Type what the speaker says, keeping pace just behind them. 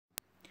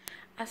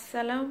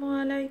আসসালামু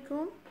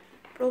আলাইকুম।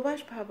 প্রবাস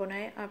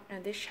ভাবনায়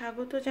আপনাদের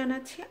স্বাগত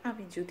জানাচ্ছি।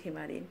 আমি জুথি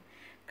মারিন।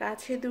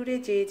 কাছে দূরে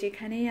যে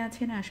যেখানেই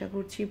আছেন আশা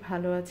করছি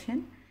ভালো আছেন।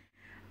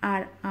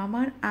 আর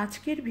আমার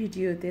আজকের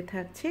ভিডিওতে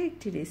থাকছে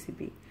একটি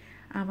রেসিপি।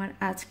 আমার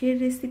আজকের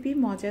রেসিপি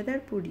মজাদার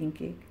পুডিং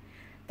কেক।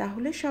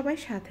 তাহলে সবাই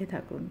সাথে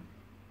থাকুন।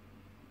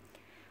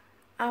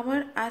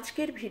 আমার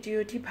আজকের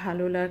ভিডিওটি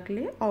ভালো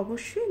লাগলে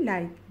অবশ্যই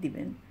লাইক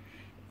দিবেন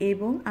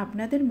এবং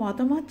আপনাদের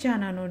মতামত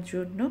জানানোর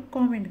জন্য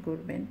কমেন্ট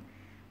করবেন।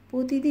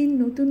 প্রতিদিন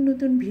নতুন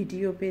নতুন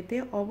ভিডিও পেতে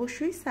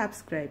অবশ্যই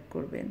সাবস্ক্রাইব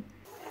করবেন।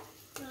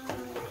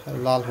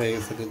 লাল হয়ে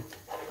গেছে দুধ।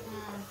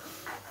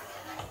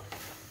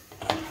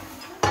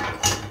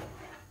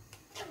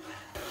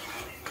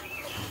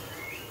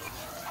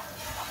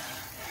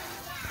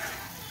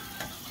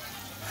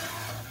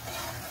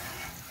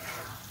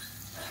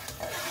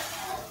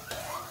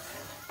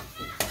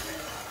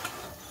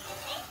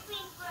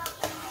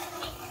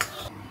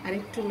 আর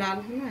একটু লাল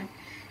হলে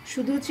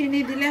শুধু চিনি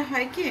দিলে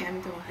হয় কি, আমি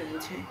তোমাকে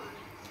বুঝাই।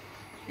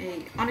 এই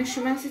অনেক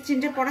সময় আছে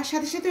চিনিটা পড়ার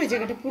সাথে সাথে ওই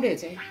জায়গাটা পুড়ে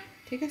যায়,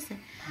 ঠিক আছে?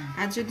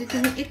 আর যদি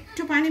তুমি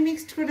একটু পানি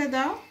মিক্সড করে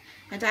দাও,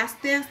 এটা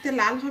আস্তে আস্তে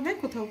লাল হবে,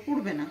 কোথাও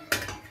পুড়বে না।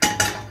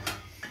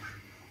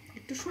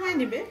 একটু সময়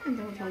নেবে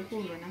কিন্তু কোথাও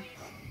পুড়বে না।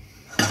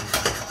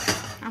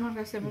 আমার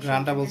কাছে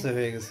গ্রানটা বলতে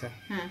হয়ে গেছে।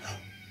 হ্যাঁ,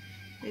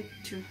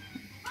 একটু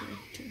একটু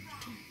একটু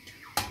একটু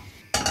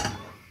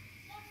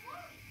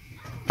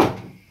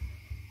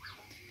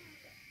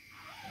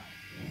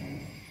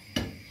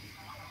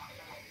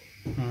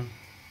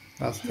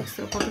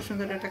কত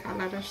সুন্দর একটা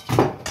কালার আসছে,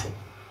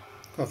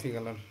 কফি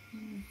কালার।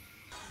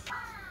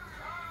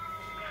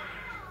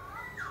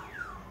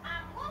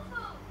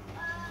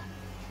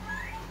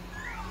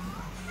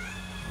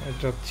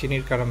 এটা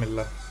চিনির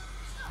কারামেল্লা।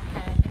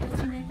 হ্যাঁ, এটা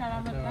চিনির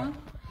কারামেল্লা।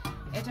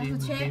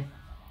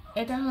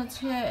 এটা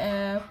হচ্ছে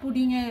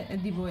পুডিং এ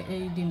দিব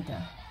এই ডিমটা,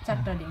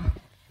 4টা ডিম।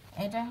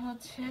 এটা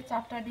হচ্ছে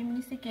 4টা ডিম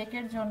নিছি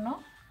কেকের জন্য,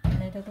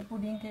 মানে এটা তো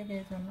পুডিং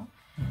কেকের জন্য।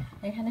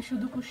 এখানে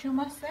শুধু কুসুম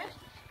আছে,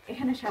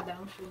 এখানে সাদা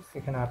অংশ আছে,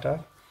 এখানে আটা।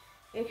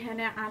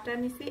 এখানে আটা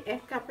নিছি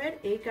 1 কাপের,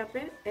 এই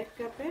কাপের 1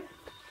 কাপের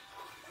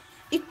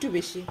একটু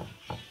বেশি।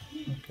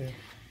 ওকে,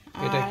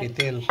 এটা কি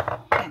তেল?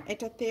 হ্যাঁ,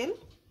 এটা তেল।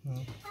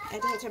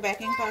 এটা হচ্ছে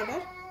বেকিং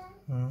পাউডার।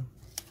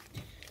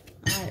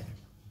 আর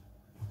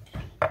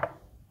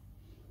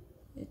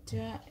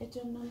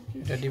এটার নাম কি?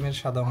 এটা ডিমের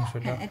সাদা অংশ।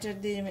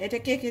 এটা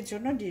কেকের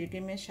জন্য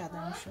ডিমের সাদা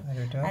অংশ।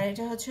 আর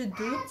এটা হচ্ছে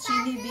দুধ,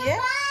 চিনি দিয়ে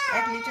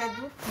 1 লিটার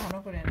দুধ ঘন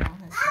করে নেওয়া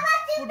হয়েছে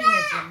পুডিং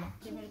এর জন্য।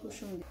 ডিমের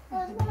কুসুম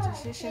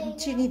দিয়ে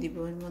চিনি দিব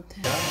এর মধ্যে।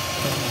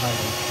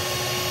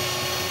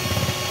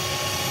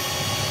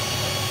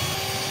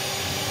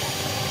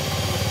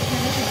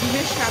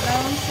 ডিমের সাদা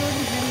অংশ,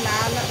 ডিমের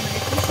লাল মানে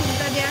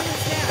কুসুমটা দেওয়া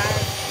হয়েছে, আর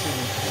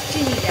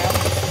চিনি দেওয়া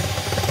হয়েছে।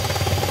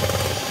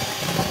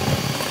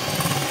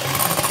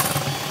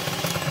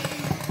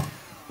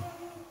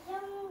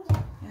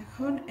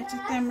 এখন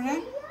এটাতে আমরা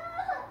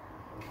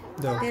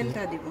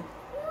তেলটা দিব।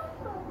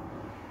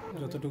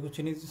 যতটুকু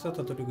চিনি দিছো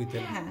ততটুকুই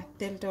তেল। হ্যাঁ,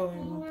 তেলটা ওর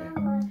মধ্যে।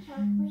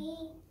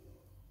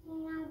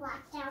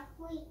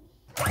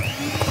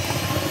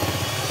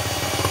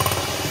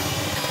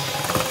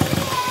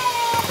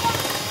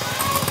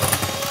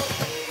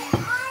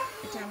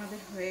 এটা আমাদের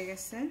হয়ে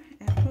গেছে।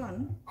 এখন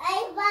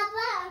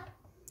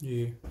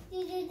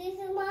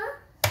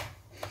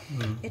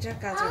এটার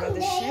কাজ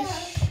আমাদের শেষ।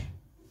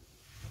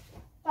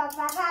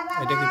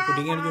 এটা কি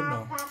পুডিং এর জন্য?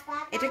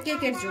 এটা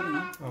কেকের জন্য।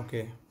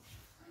 ওকে,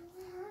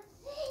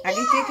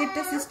 আগে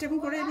কেকেরটা সিস্টেম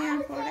করে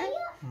নেওয়ার পরে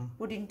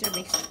পুডিংটা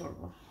মিক্স করব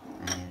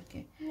আর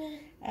কি।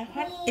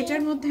 এখন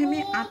এটার মধ্যে আমি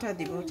আটা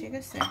দিব, ঠিক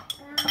আছে?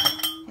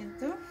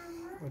 কিন্তু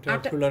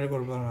এটা কুলারে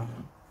করব না,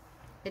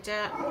 এটা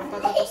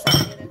আপাতত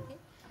সাইডে রাখি।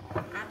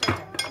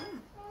 আটাটা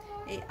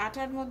এই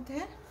আটার মধ্যে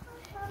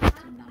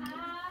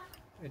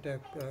এটা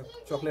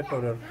চকলেট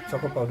পাউডার,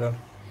 চকো পাউডার।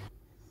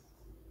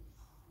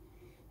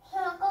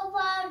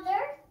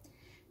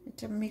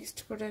 এটা মিক্সড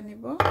করে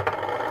নিব।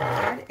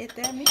 আর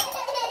এতে আমি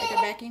এটা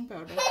বেকিং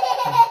পাউডার,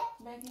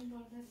 বেকিং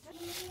পাউডারটা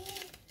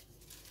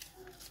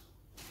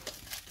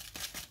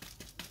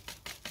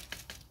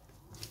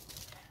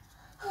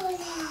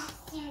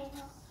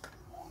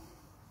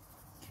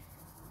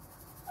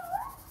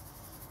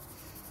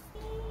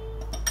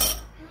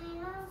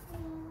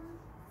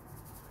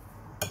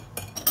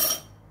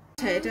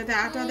এটাতে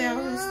আটা দেওয়া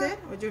হয়েছে,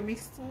 ওই যে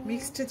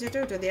মিক্সড যেটা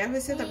ওটা দেওয়া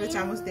হয়েছে। তারপরে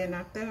চামচ দিয়ে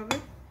নাড়তে হবে।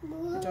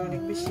 এটা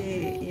অনেক বেশি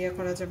ইয়ে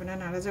করা যাবে না,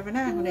 নাড়া যাবে না।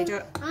 এখন এটা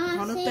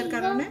ঘনত্বের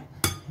কারণে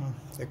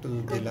একটু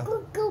দুধ দিলাম,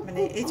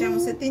 মানে এই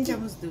চামচে 3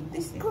 চামচ দুধ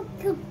দিছি।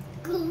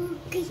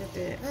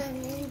 যাতে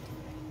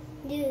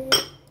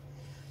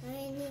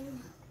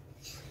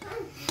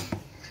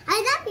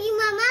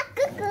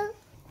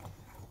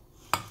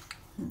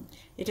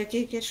এটা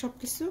কেকের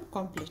সবকিছু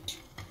কমপ্লিট।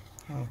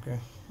 ওকে,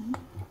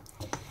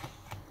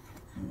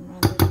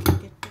 আমাদের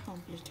কেকটা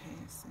কমপ্লিট হয়ে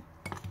গেছে।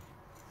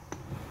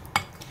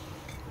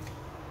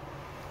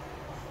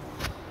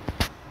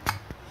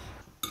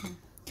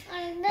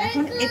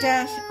 এখন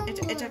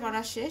এটা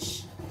করা শেষ।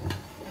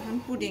 এখন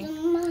পুডিং,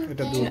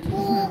 এটা দুধ।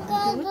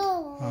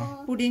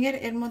 পুডিং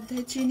এর মধ্যে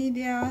চিনি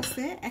দেওয়া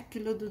আছে 1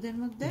 কিলো দুধের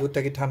মধ্যে। দুধটা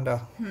কি ঠান্ডা?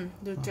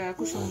 দুধটা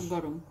কুসুম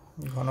গরম,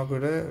 ঘন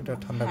করে এটা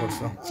ঠান্ডা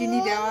করছো। চিনি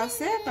দেওয়া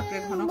আছে, তারপরে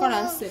ঘন করা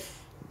আছে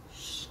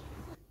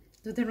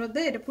দুধের মধ্যে।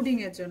 এটা পুডিং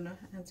এর জন্য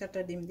 4টা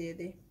ডিম দিয়ে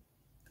দিই।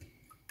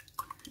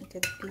 এটা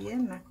দিয়ে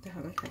নাড়তে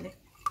হবে খালি।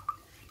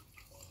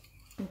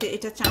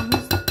 এটা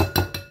চামচ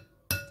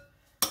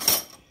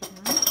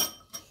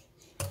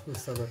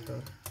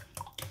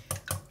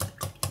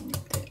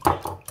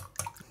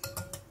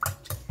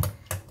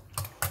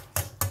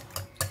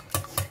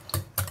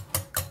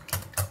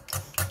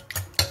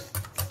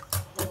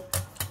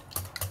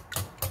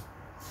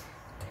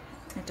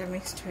এটা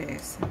মিক্সড হয়ে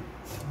গেছে।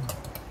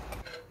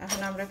 এখন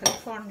আমরা খালি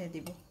ফর্নে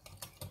দিব।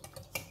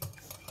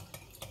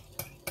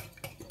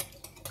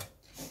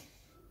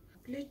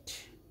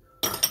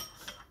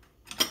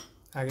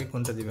 আগে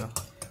কোনটা দিবা?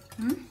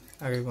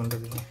 আগে কোনটা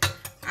দিবা?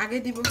 আগে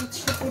দিব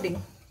হচ্ছে পুডিং,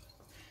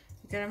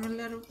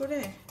 ক্যারামেলের উপরে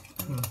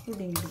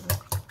পুডিং দিব।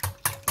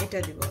 এটা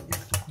দিব আগে।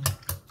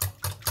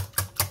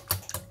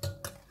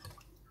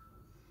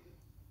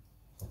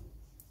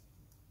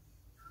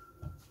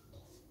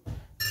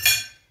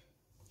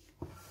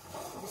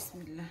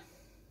 বিসমিল্লাহ।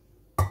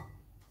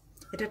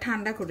 এটা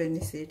ঠান্ডা করে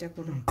নিছি, এটা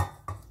করে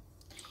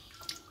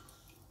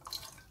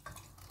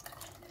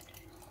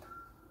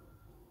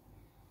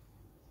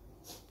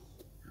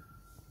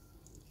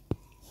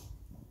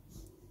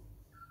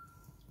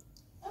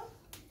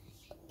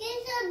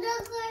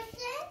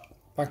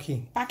পাখি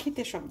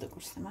পাখিতে শব্দ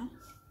করছে মা।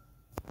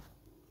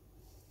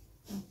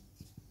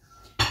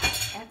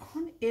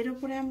 এখন এর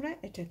উপরে আমরা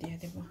এটা দিয়ে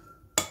দেব,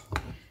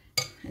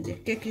 যে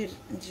কেকের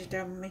যেটা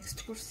মিক্সড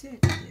করছি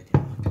এটা দিয়ে দেব।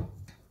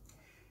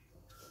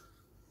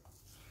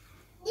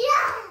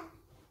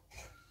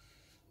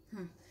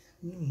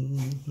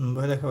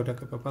 ভয় দেখাও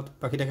ওটাকে,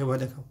 পাখিটাকে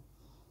ভয় দেখাও।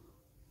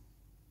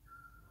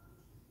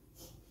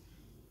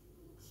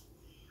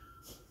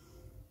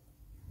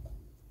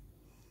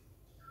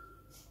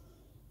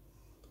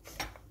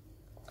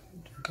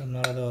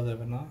 নাড়া দেওয়া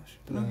যাবে না,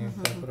 সুতরাং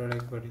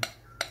একবারই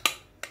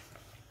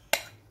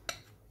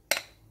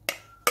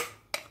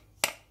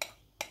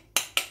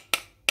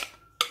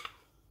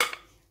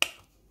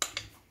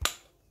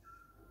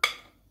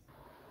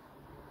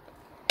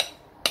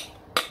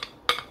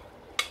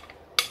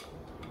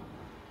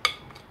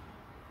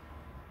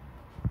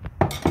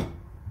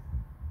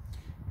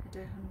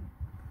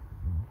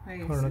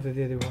ফর্নতে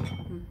দিয়ে দেব।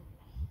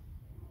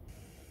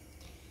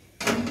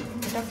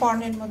 এটা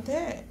ফর্নের মধ্যে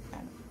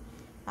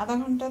আধা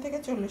ঘন্টা থেকে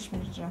 40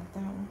 মিনিট রাখতে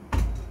হবে।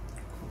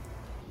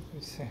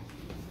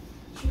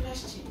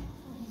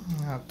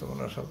 আর তো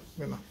ওরা সব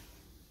কেন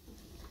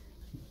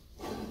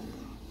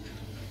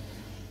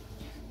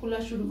ফুলা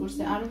শুরু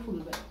করছে, আরো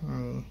ফুলবে।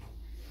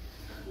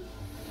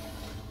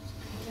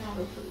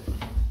 আরো ফুলবে।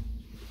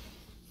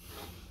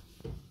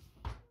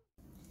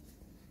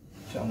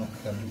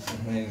 চমৎকার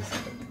হয়ে গেছে।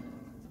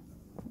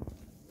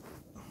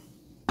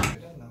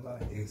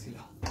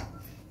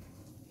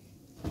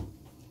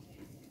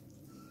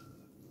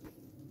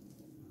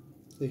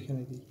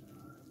 এখানে কি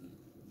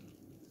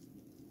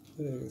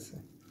হয়ে গেছে?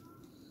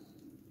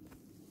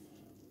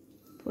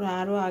 পুরো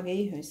আরো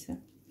আগেই হয়েছে।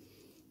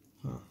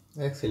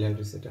 এক্সিলেন্ট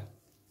সেটা।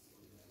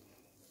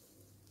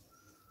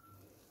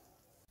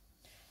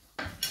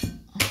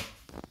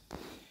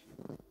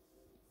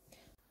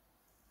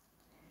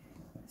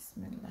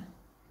 বিসমিল্লাহ।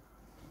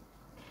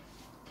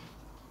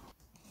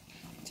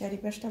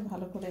 চারিপাশটা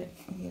ভালো করে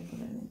ইয়ে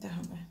করে নিতে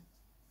হবে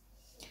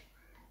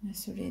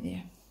ছড়িয়ে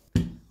দিয়ে।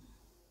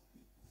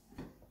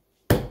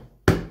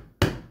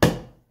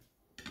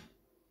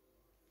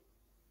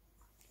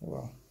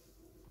 Wow.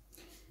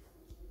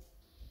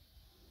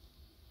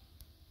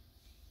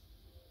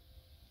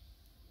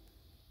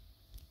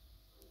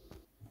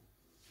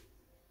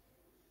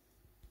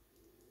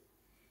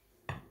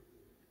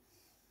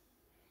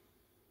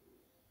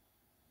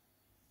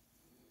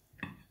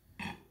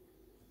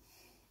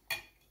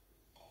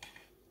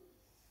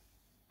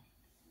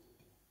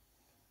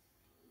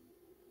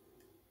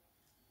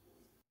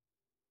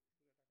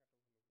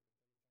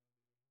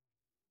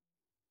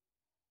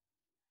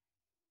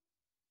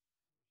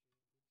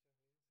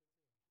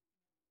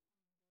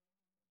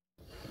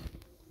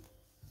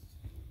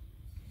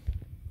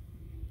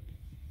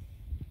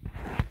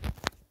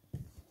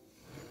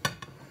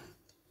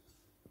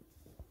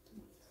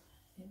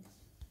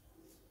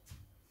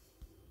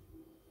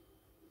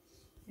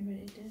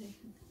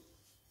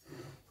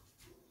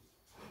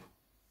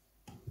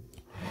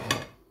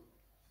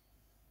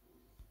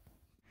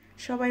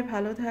 সবাই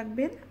ভালো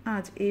থাকবেন।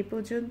 আজ এই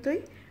পর্যন্তই।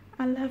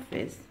 আল্লাহ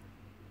হাফেজ।